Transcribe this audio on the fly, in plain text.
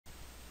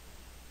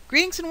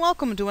Greetings and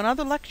welcome to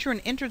another lecture in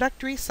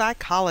Introductory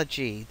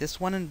Psychology. This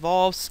one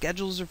involves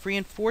schedules of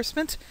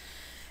reinforcement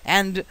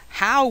and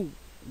how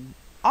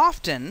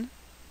often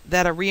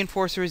that a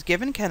reinforcer is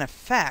given can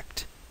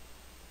affect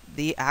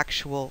the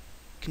actual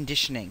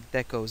conditioning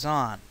that goes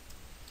on.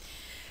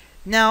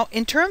 Now,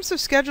 in terms of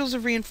schedules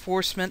of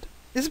reinforcement,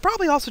 this is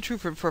probably also true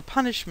for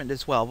punishment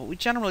as well, but we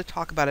generally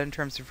talk about it in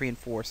terms of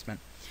reinforcement.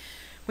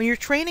 When you're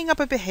training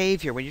up a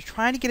behavior, when you're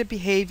trying to get a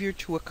behavior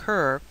to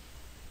occur,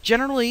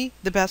 generally,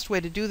 the best way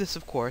to do this,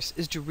 of course,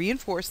 is to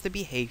reinforce the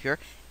behavior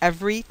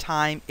every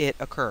time it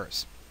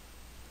occurs.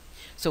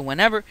 So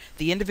whenever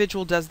the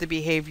individual does the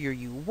behavior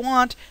you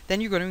want, then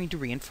you're going to need to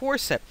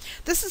reinforce it.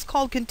 This is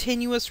called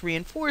continuous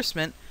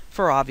reinforcement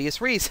for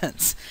obvious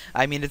reasons.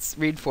 I mean, it's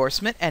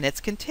reinforcement and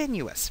it's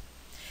continuous.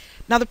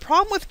 Now, the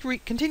problem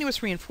with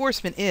continuous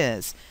reinforcement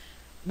is,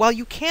 while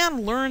you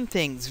can learn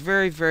things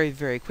very,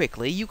 very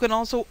quickly, you can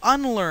also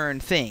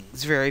unlearn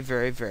things very,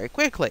 very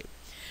quickly.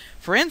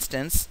 For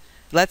instance,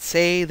 let's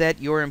say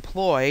that you're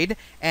employed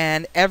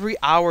and every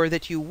hour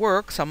that you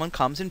work, someone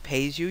comes and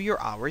pays you your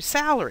hour's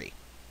salary.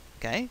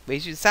 Okay?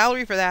 Pays you the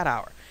salary for that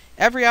hour.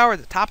 Every hour, at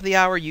the top of the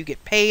hour, you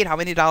get paid how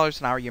many dollars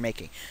an hour you're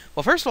making.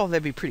 Well, first of all,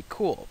 that'd be pretty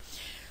cool.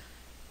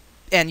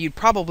 And you'd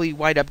probably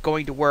wind up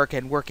going to work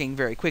and working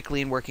very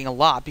quickly and working a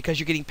lot because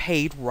you're getting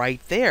paid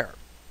right there.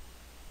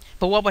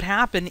 But what would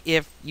happen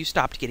if you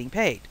stopped getting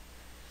paid?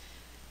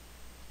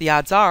 The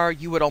odds are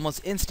you would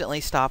almost instantly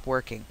stop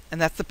working.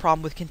 And that's the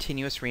problem with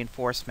continuous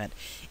reinforcement,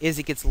 is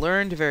it gets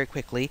learned very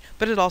quickly,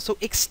 but it also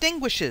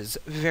extinguishes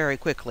very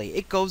quickly.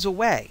 It goes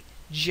away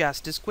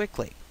just as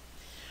quickly.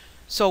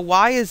 So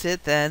why is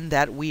it then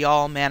that we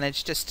all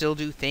manage to still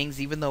do things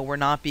even though we're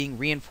not being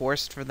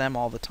reinforced for them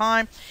all the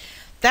time?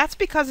 That's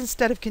because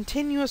instead of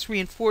continuous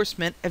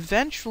reinforcement,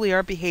 eventually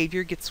our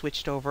behavior gets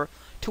switched over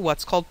to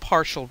what's called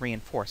partial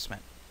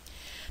reinforcement.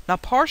 Now,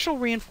 partial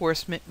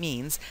reinforcement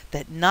means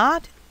that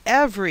not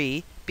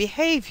every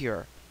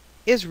behavior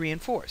is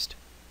reinforced.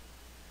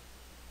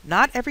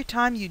 Not every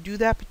time you do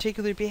that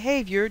particular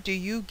behavior do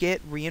you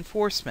get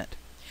reinforcement.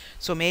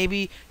 So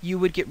maybe you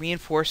would get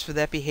reinforced for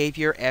that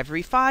behavior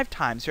every 5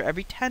 times or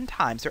every 10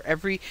 times or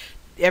every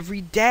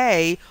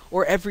day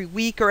or every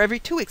week or every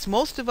 2 weeks.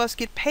 Most of us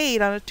get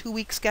paid on a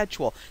 2-week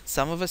schedule.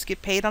 Some of us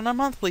get paid on a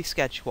monthly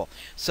schedule.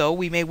 So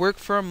we may work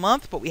for a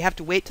month, but we have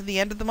to wait till the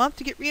end of the month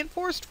to get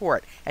reinforced for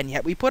it. And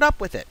yet we put up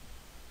with it.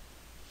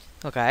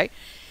 Okay?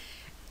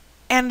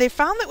 And they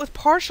found that with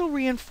partial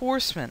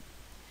reinforcement,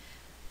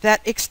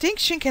 that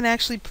extinction can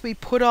actually be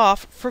put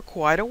off for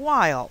quite a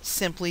while,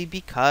 simply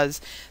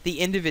because the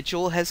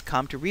individual has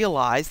come to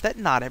realize that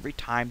not every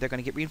time they're going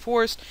to get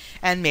reinforced,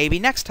 and maybe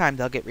next time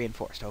they'll get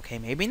reinforced. Okay,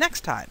 maybe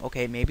next time.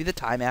 Okay, maybe the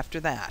time after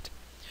that.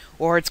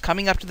 Or it's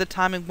coming up to the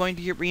time I'm going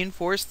to get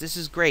reinforced, this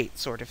is great,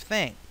 sort of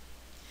thing.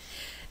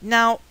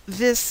 Now,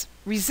 this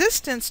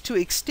resistance to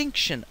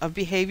extinction of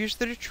behaviors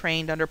that are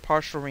trained under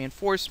partial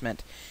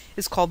reinforcement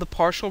is called the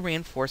partial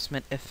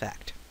reinforcement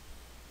effect.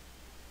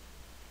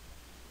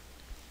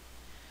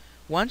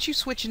 Once you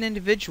switch an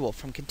individual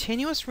from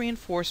continuous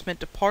reinforcement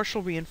to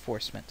partial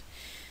reinforcement,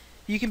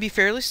 you can be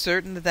fairly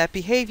certain that that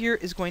behavior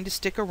is going to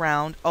stick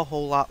around a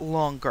whole lot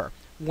longer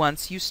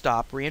once you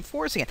stop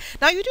reinforcing it.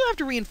 Now, you do have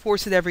to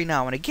reinforce it every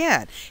now and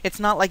again. It's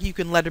not like you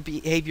can let a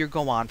behavior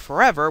go on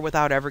forever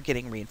without ever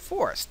getting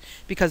reinforced,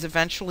 because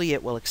eventually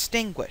it will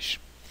extinguish.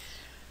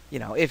 You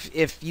know,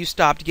 if you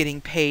stopped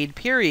getting paid,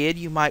 period,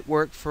 you might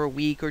work for a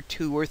week or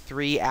 2 or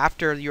 3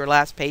 after your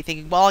last pay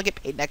thinking, well, I'll get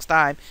paid next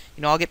time.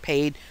 You know, I'll get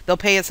paid. They'll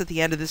pay us at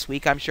the end of this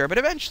week, I'm sure. But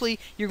eventually,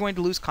 you're going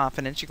to lose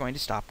confidence. You're going to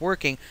stop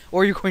working,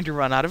 or you're going to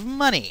run out of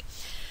money.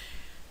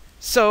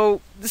 So,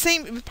 the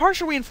same with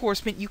partial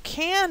reinforcement, you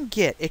can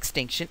get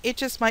extinction. It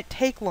just might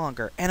take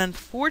longer. And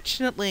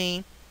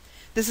unfortunately,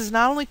 this is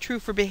not only true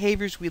for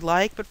behaviors we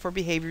like, but for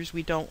behaviors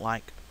we don't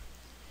like.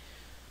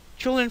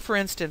 Children, for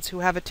instance,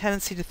 who have a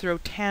tendency to throw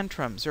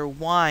tantrums or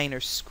whine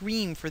or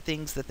scream for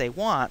things that they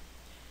want,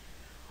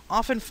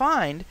 often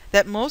find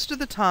that most of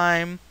the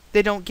time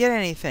they don't get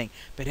anything.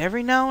 But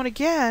every now and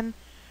again,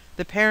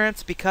 the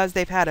parents, because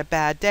they've had a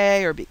bad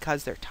day or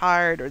because they're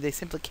tired or they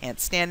simply can't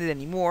stand it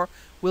anymore,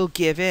 will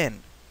give in.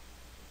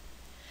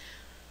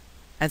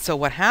 And so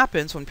what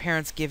happens when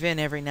parents give in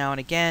every now and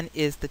again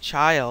is the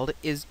child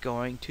is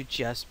going to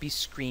just be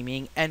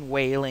screaming and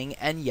wailing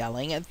and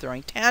yelling and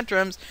throwing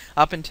tantrums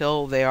up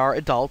until they are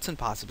adults and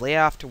possibly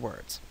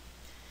afterwards.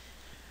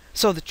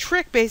 So the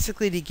trick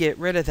basically to get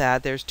rid of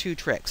that, there's 2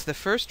 tricks. The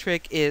first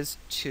trick is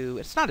to,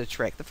 it's not a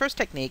trick, the first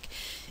technique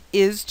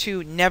is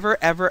to never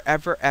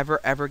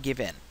ever give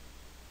in,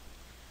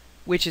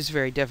 which is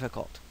very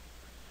difficult.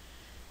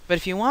 But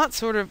if you want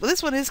sort of, well,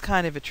 this one is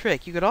kind of a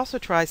trick. You could also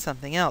try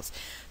something else.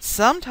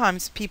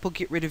 Sometimes people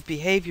get rid of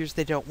behaviors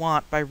they don't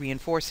want by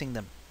reinforcing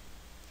them.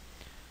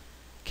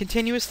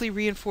 Continuously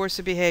reinforce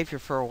a behavior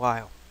for a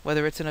while,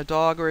 whether it's in a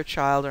dog or a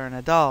child or an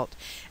adult.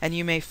 And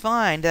you may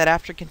find that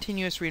after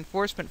continuous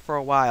reinforcement for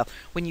a while,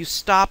 when you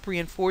stop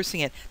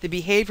reinforcing it, the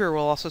behavior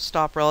will also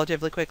stop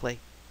relatively quickly.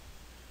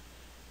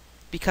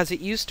 because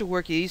it used to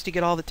work. You used to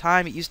get all the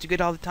time. It used to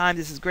get all the time.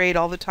 This is great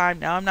all the time.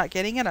 Now I'm not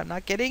getting it. I'm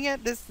not getting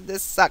it. This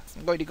sucks.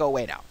 I'm going to go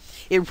away now.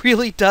 It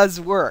really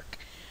does work.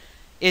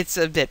 It's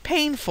a bit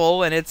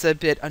painful and it's a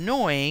bit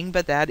annoying,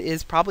 but that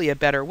is probably a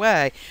better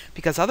way,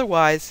 because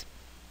otherwise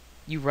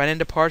you run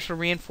into partial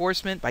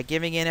reinforcement by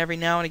giving in every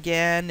now and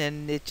again,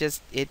 and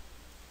it's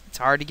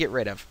hard to get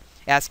rid of.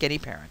 Ask any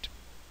parent.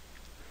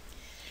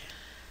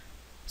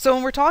 So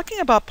when we're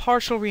talking about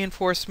partial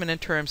reinforcement in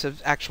terms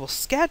of actual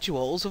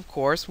schedules, of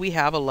course, we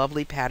have a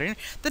lovely pattern.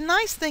 The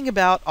nice thing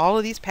about all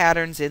of these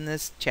patterns in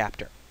this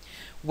chapter,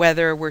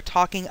 whether we're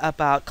talking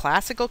about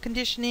classical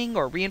conditioning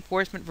or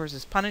reinforcement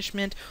versus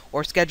punishment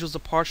or schedules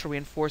of partial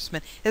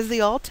reinforcement, is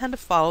they all tend to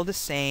follow the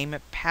same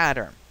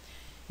pattern.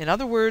 In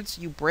other words,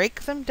 you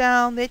break them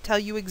down, they tell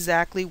you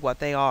exactly what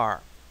they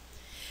are.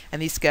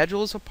 And these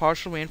schedules of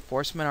partial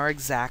reinforcement are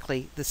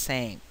exactly the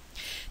same.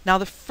 Now,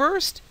 the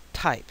first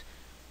type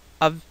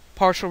of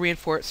partial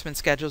reinforcement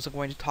schedules I'm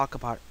going to talk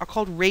about are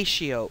called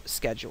ratio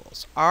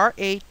schedules.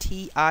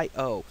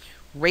 R-A-T-I-O.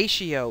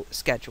 Ratio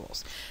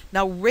schedules.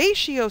 Now,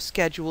 ratio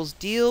schedules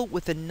deal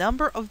with the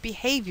number of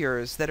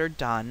behaviors that are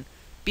done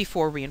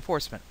before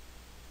reinforcement.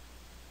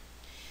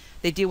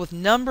 They deal with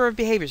number of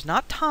behaviors,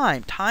 not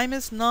time. Time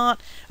is not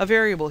a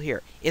variable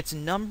here. It's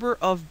number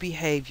of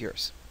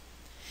behaviors.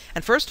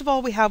 And first of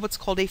all, we have what's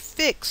called a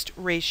fixed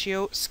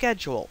ratio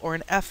schedule, or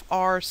an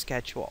FR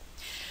schedule.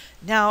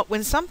 Now,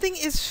 when something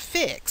is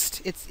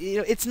fixed,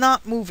 it's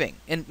not moving.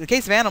 In the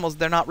case of animals,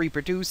 they're not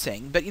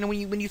reproducing. But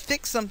when you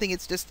fix something,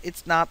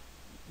 it's not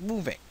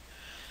moving.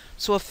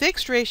 So a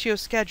fixed ratio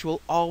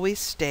schedule always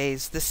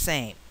stays the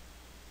same.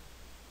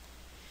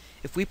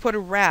 If we put a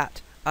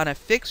rat on a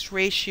fixed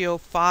ratio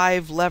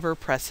 5 lever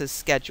presses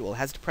schedule,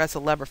 has to press a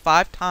lever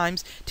 5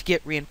 times to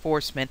get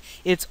reinforcement,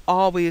 it's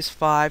always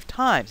 5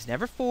 times.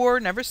 Never 4,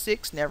 never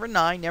 6, never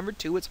 9, never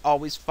 2, it's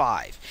always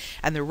 5.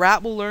 And the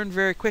rat will learn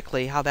very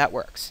quickly how that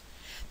works.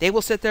 They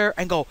will sit there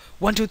and go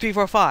 1, 2, 3,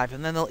 4, 5,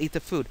 and then they'll eat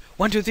the food.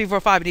 1, 2, 3, 4,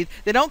 5, and eat.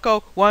 They don't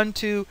go 1,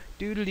 2,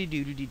 doodly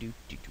doodly doo doo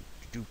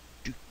doo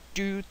doo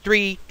doo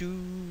 3,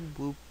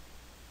 doo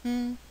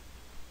boop,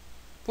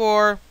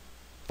 4,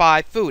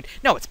 5, food.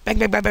 No, it's bang,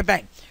 bang, bang, bang,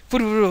 bang,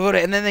 food,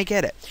 and then they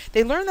get it.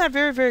 They learn that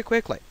very, very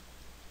quickly.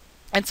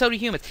 And so do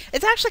humans.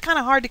 It's actually kind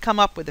of hard to come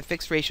up with a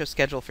fixed ratio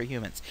schedule for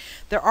humans.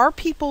 There are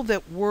people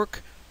that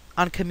work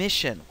on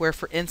commission where,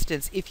 for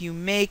instance, if you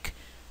make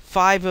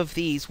 5 of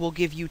these, we'll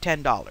give you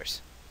 $10.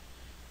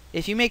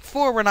 If you make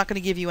 4, we're not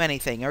going to give you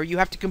anything. Or you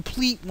have to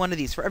complete one of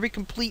these. For every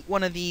complete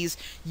one of these,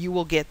 you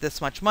will get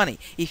this much money.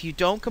 If you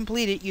don't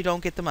complete it, you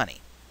don't get the money.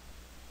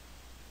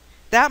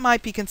 That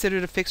might be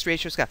considered a fixed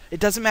ratio schedule. It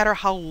doesn't matter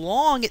how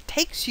long it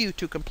takes you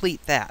to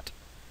complete that.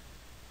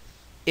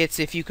 It's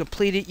if you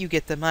complete it, you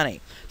get the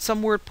money.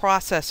 Some word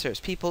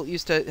processors, people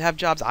used to have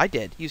jobs, I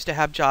did, used to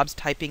have jobs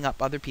typing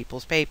up other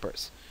people's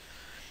papers.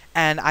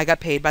 And I got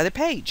paid by the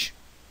page.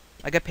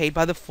 I got paid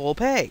by the full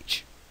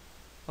page.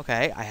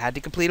 Okay, I had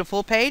to complete a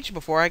full page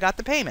before I got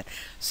the payment.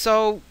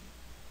 So,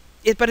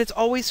 but it's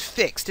always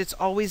fixed. It's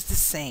always the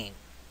same.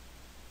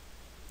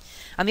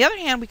 On the other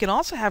hand, we can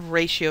also have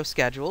ratio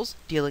schedules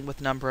dealing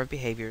with number of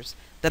behaviors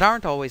that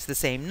aren't always the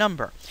same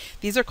number.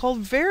 These are called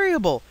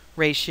variable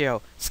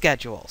ratio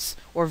schedules,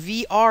 or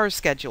VR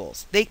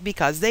schedules,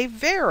 because they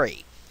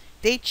vary.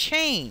 They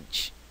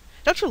change.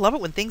 Don't you love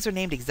it when things are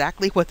named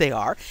exactly what they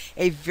are?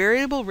 A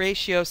variable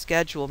ratio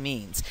schedule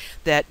means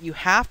that you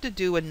have to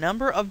do a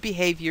number of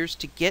behaviors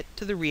to get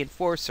to the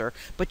reinforcer,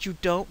 but you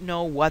don't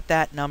know what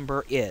that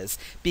number is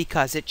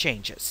because it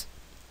changes.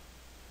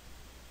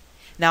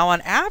 Now,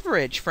 on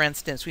average, for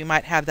instance, we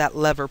might have that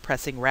lever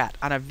pressing rat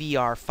on a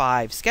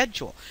VR5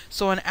 schedule.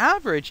 So on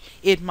average,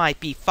 it might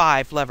be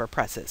 5 lever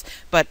presses.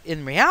 But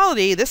in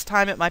reality, this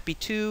time it might be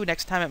 2,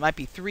 next time it might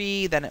be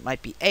 3, then it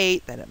might be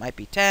 8, then it might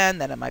be 10,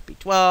 then it might be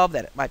 12,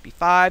 then it might be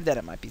 5, then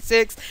it might be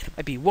 6, it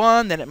might be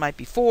 1, then it might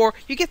be 4.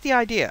 You get the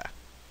idea.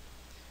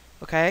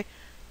 Okay?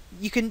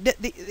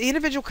 The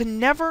individual can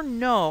never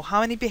know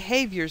how many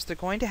behaviors they're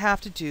going to have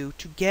to do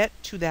to get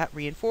to that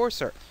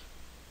reinforcer.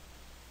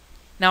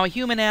 Now, a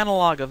human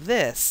analog of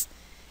this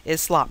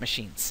is slot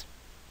machines.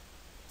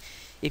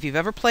 If you've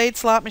ever played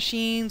slot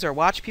machines or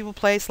watched people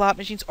play slot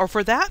machines, or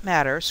for that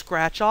matter,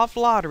 scratch off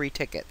lottery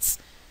tickets,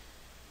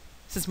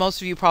 since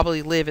most of you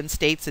probably live in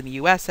states in the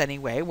U.S.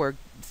 anyway, where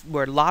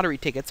lottery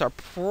tickets are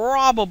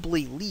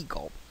probably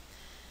legal,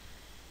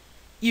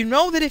 you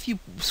know that if you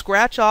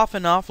scratch off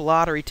enough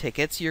lottery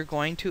tickets, you're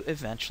going to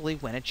eventually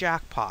win a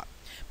jackpot.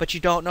 But you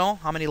don't know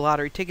how many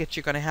lottery tickets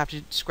you're going to have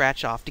to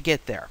scratch off to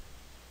get there.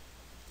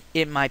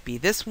 It might be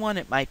this one,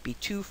 it might be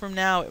 2 from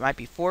now, it might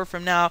be 4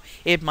 from now,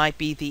 it might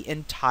be the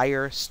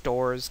entire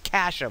store's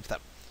cache of them.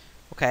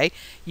 Okay?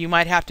 You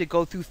might have to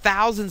go through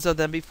thousands of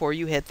them before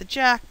you hit the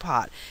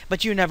jackpot,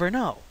 but you never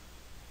know.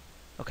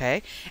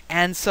 Okay?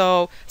 And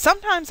so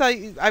sometimes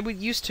I would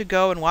used to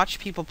go and watch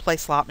people play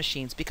slot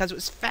machines because it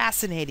was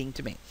fascinating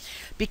to me.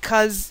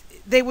 Because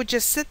they would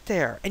just sit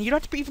there, and you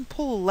don't have to even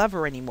pull a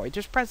lever anymore. You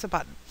just press a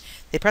button.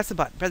 They press the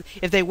button.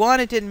 If they won,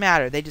 it didn't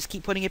matter. They just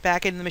keep putting it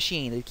back in the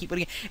machine. They keep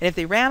putting it. And if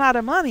they ran out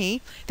of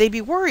money, they'd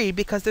be worried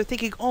because they're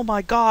thinking, "Oh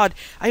my God,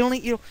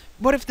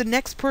 what if the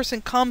next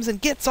person comes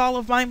and gets all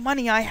of my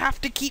money? I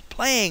have to keep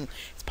playing."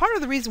 It's part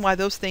of the reason why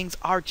those things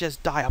are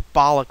just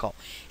diabolical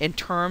in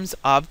terms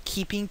of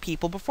keeping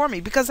people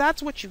performing, because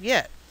that's what you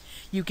get.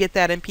 You get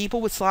that in people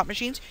with slot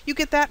machines. You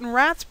get that in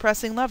rats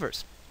pressing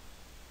levers.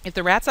 If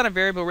the rat's on a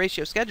variable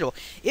ratio schedule,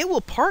 it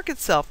will park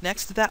itself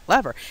next to that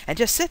lever and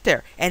just sit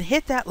there and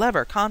hit that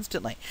lever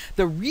constantly.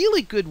 The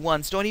really good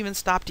ones don't even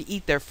stop to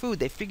eat their food.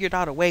 They figured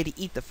out a way to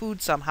eat the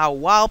food somehow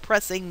while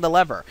pressing the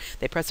lever.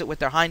 They press it with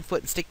their hind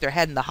foot and stick their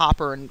head in the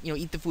hopper and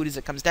eat the food as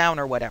it comes down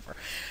or whatever.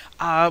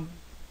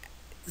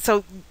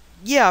 So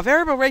yeah,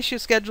 variable ratio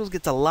schedules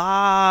gets a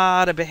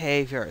lot of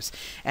behaviors,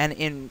 and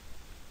in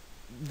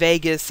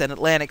Vegas and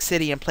Atlantic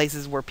City and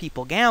places where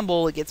people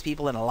gamble, it gets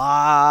people in a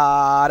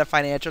lot of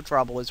financial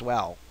trouble as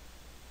well.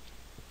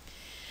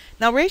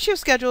 Now, ratio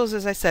schedules,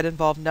 as I said,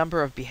 involve a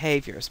number of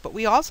behaviors, but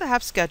we also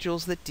have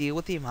schedules that deal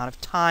with the amount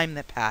of time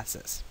that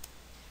passes.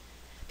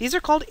 These are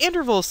called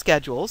interval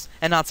schedules,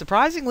 and not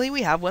surprisingly,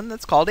 we have one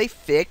that's called a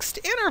fixed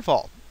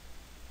interval.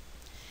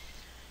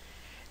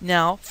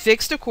 Now,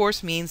 fixed, of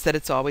course, means that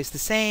it's always the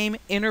same.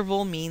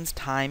 Interval means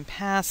time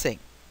passing.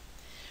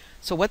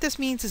 So what this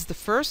means is the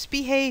first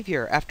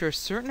behavior after a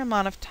certain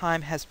amount of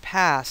time has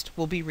passed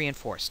will be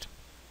reinforced.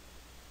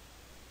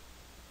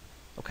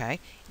 Okay?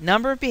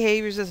 Number of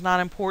behaviors is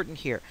not important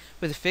here.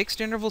 With a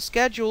fixed interval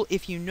schedule,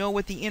 if you know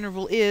what the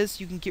interval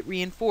is, you can get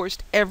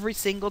reinforced every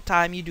single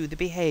time you do the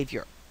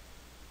behavior.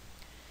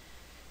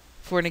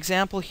 For an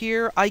example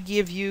here, I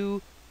give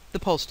you the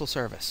Postal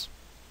Service.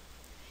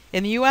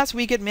 In the U.S.,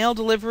 we get mail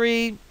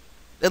delivery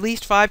at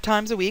least 5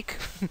 times a week.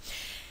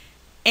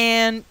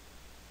 And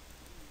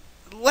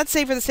let's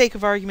say for the sake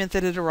of argument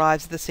that it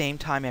arrives at the same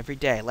time every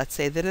day. Let's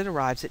say that it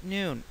arrives at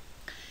noon.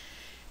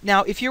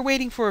 Now, if you're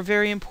waiting for a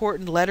very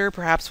important letter,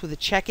 perhaps with a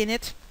check in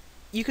it,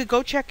 you could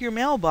go check your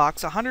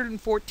mailbox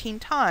 114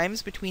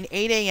 times between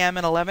 8 a.m.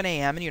 and 11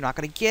 a.m. and you're not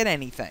going to get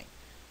anything.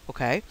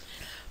 Okay?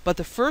 But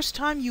the first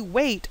time you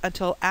wait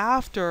until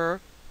after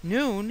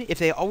noon, if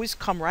they always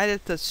come right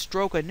at the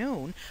stroke of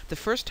noon, the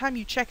first time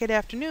you check it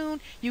after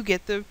noon, you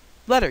get the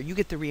letter, you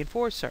get the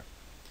reinforcer.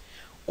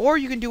 Or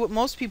you can do what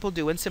most people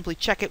do and simply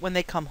check it when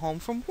they come home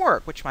from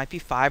work, which might be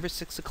 5 or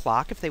 6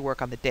 o'clock if they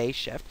work on the day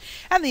shift.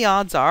 And the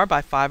odds are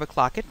by 5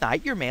 o'clock at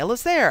night, your mail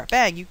is there.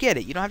 Bang, you get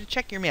it. You don't have to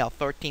check your mail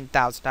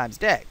 13,000 times a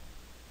day.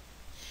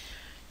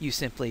 You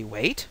simply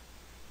wait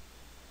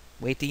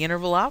the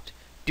interval out,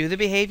 do the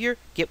behavior,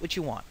 get what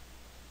you want.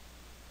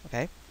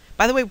 Okay?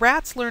 By the way,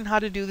 rats learn how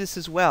to do this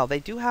as well. They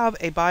do have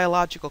a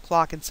biological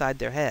clock inside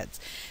their heads.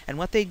 And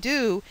what they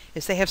do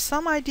is they have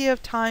some idea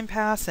of time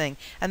passing,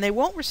 and they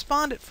won't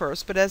respond at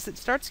first, but as it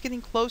starts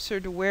getting closer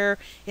to where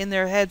in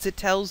their heads it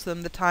tells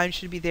them the time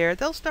should be there,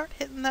 they'll start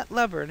hitting that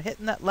lever,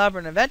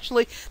 and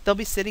eventually they'll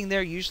be sitting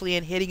there usually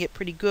and hitting it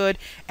pretty good,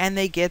 and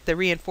they get the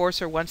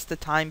reinforcer once the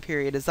time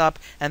period is up,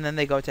 and then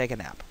they go take a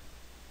nap.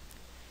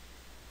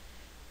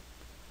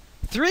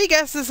 3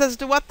 guesses as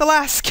to what the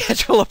last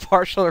schedule of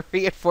partial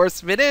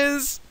reinforcement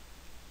is.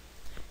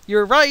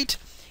 You're right.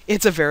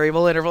 It's a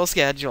variable interval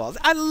schedule.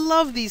 I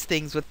love these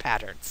things with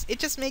patterns. It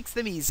just makes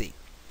them easy.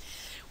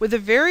 With a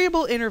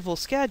variable interval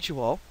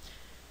schedule,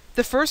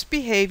 the first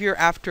behavior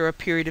after a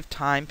period of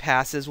time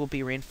passes will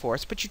be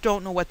reinforced, but you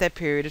don't know what that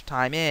period of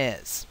time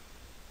is.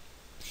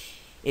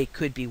 It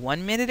could be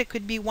 1 minute, it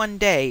could be 1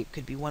 day, it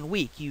could be 1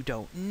 week. You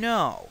don't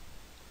know.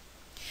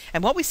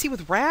 And what we see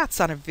with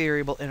rats on a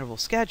variable interval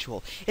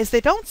schedule is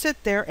they don't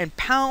sit there and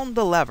pound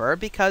the lever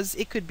because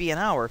it could be an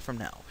hour from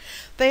now.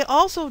 They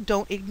also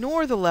don't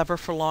ignore the lever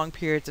for long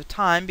periods of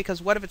time because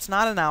what if it's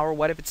not an hour,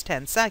 what if it's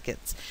 10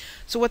 seconds?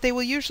 So what they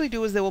will usually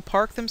do is they will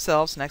park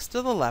themselves next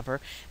to the lever,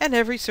 and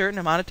every certain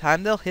amount of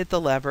time they'll hit the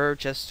lever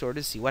just sort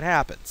of see what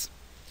happens.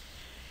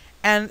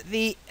 And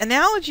the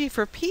analogy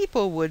for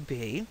people would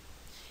be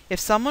if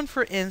someone,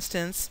 for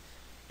instance,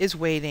 is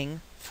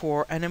waiting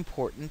for an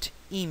important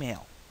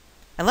email.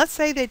 And let's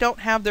say they don't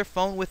have their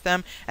phone with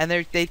them and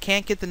they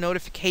can't get the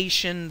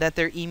notification that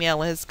their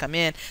email has come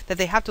in, that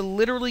they have to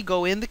literally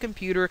go in the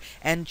computer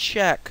and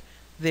check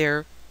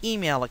their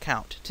email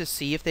account to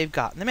see if they've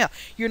gotten the mail.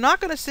 You're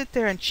not going to sit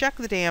there and check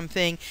the damn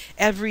thing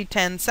every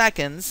 10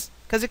 seconds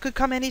because it could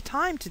come any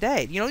time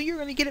today. You know, you're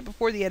going to get it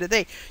before the end of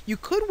the day. You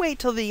could wait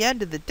till the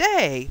end of the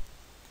day,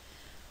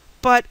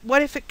 but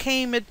what if it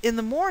came in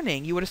the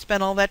morning? You would have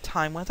spent all that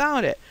time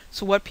without it.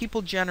 So what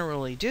people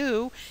generally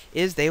do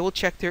is they will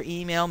check their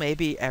email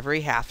maybe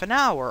every half an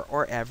hour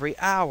or every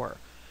hour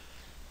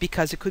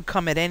because it could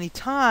come at any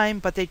time,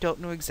 but they don't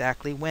know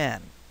exactly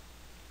when.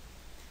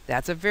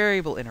 That's a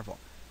variable interval.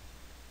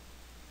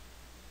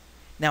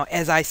 Now,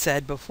 as I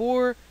said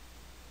before,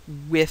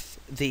 with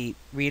the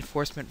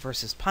reinforcement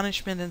versus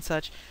punishment and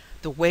such,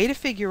 the way to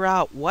figure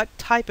out what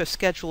type of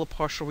schedule of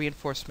partial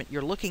reinforcement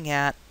you're looking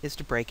at is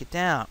to break it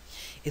down.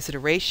 Is it a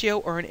ratio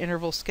or an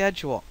interval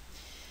schedule?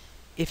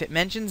 If it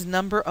mentions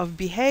number of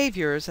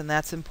behaviors, and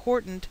that's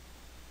important,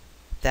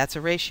 that's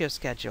a ratio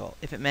schedule.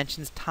 If it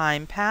mentions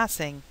time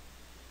passing,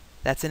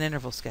 that's an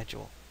interval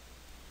schedule.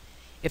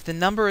 If the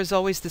number is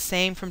always the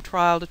same from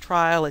trial to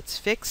trial, it's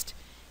fixed.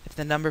 If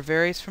the number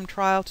varies from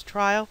trial to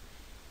trial,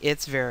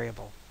 it's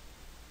variable.